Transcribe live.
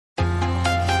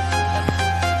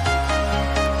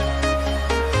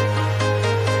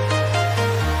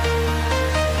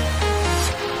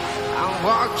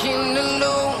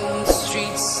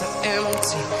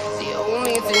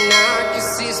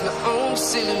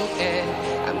silhouette.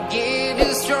 I'm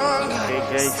getting stronger. Hey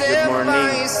guys, good Step by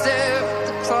morning. step,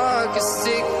 the clock is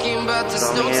ticking, but there's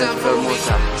no Coming in time for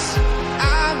vermosa. weakness.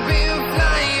 I've been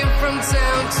flying from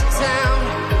town to town,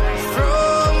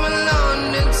 from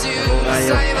London to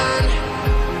Taiwan.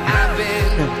 I've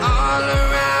been all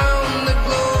around the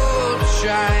globe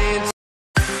trying to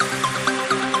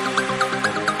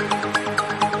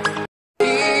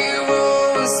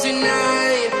heroes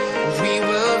tonight. We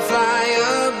will fly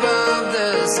above the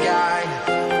sky.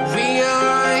 We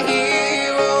are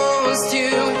heroes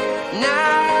tonight.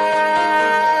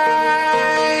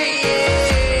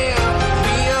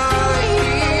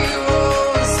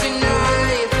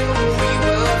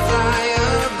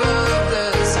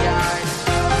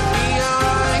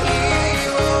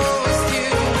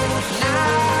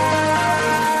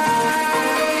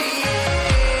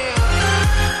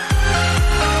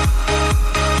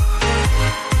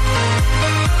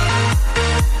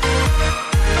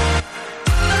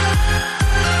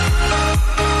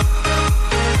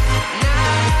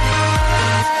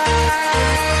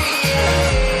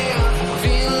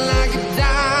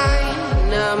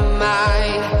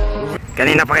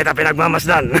 Kanina pa kita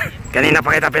pinagmamasdan. Kanina pa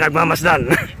kita pinagmamasdan.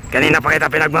 Kanina pa kita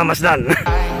pinagmamasdan.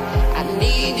 I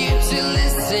need you to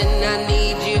listen, I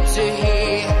need you to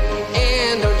hear,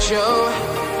 and don't show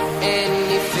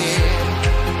any fear.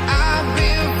 I've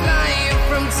been flying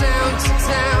from town to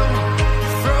town,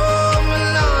 from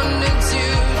London to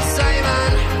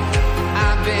Taiwan.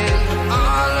 I've been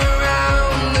all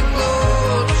around the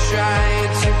globe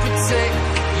trying to protect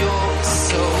your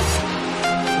soul.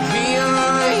 We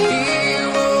are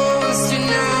heroes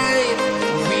tonight.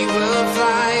 We will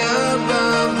fly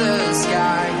above the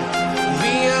sky.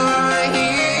 We are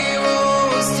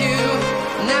heroes tonight.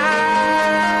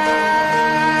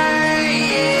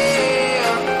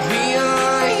 Yeah. We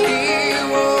are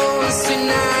heroes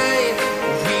tonight.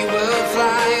 We will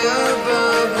fly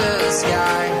above the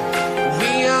sky.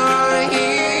 We are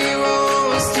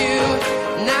heroes tonight.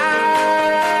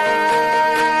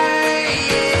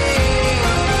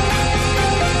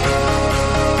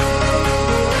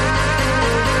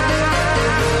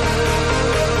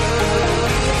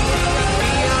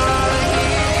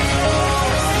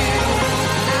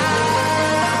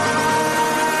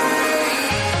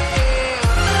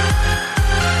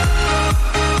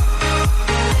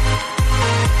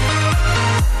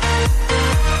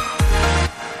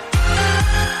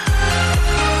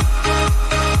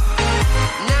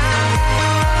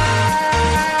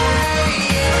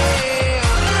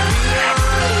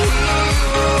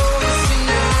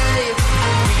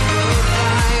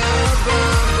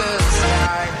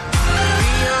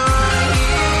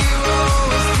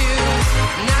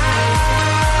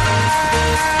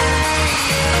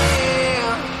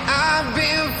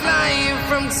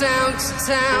 Town to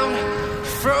town,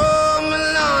 from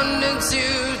London to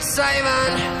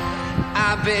Taiwan.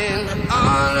 I've been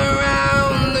all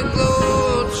around the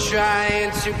globe trying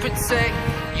to protect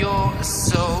your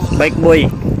soul. Bikeboy.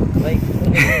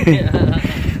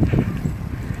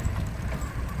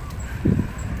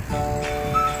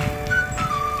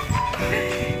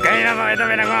 Kanina pa kita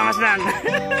pinagmamasdan.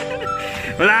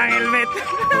 Wala kang helmet.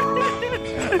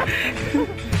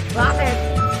 Bakit?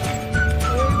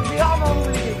 Hindi ako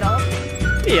mahuli dito.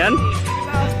 Iyan.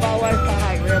 Bawal sa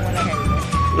highway mo na helmet.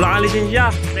 Wala kang lisensya.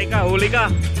 Teka, huli ka.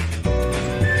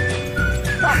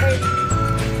 Bakit?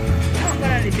 Saan ka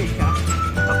na lisensya?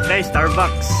 Okay,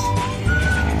 Starbucks.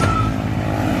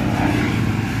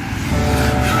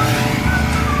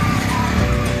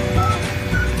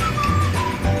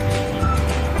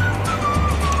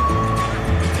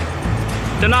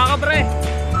 Ito na ako, pre.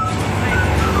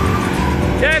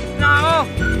 Chef, na ako.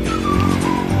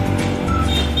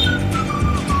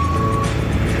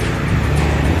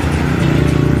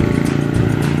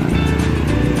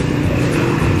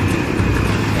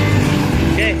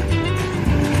 Okay.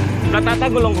 Flat ata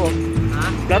gulong ko. Ha?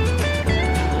 Flat?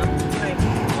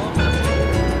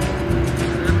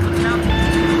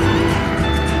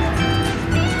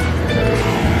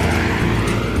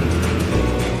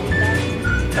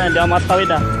 Hindi ako matawid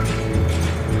ah.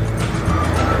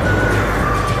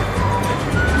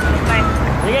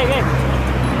 Sige, sige.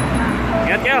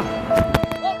 Ingat kayo.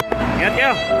 Ingat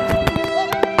kayo.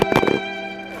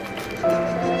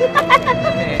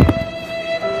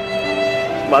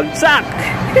 Bagsak.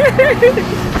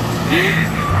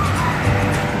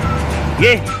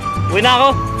 Sige, uwi na ako.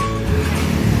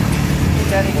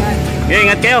 Sige,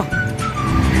 ingat kayo.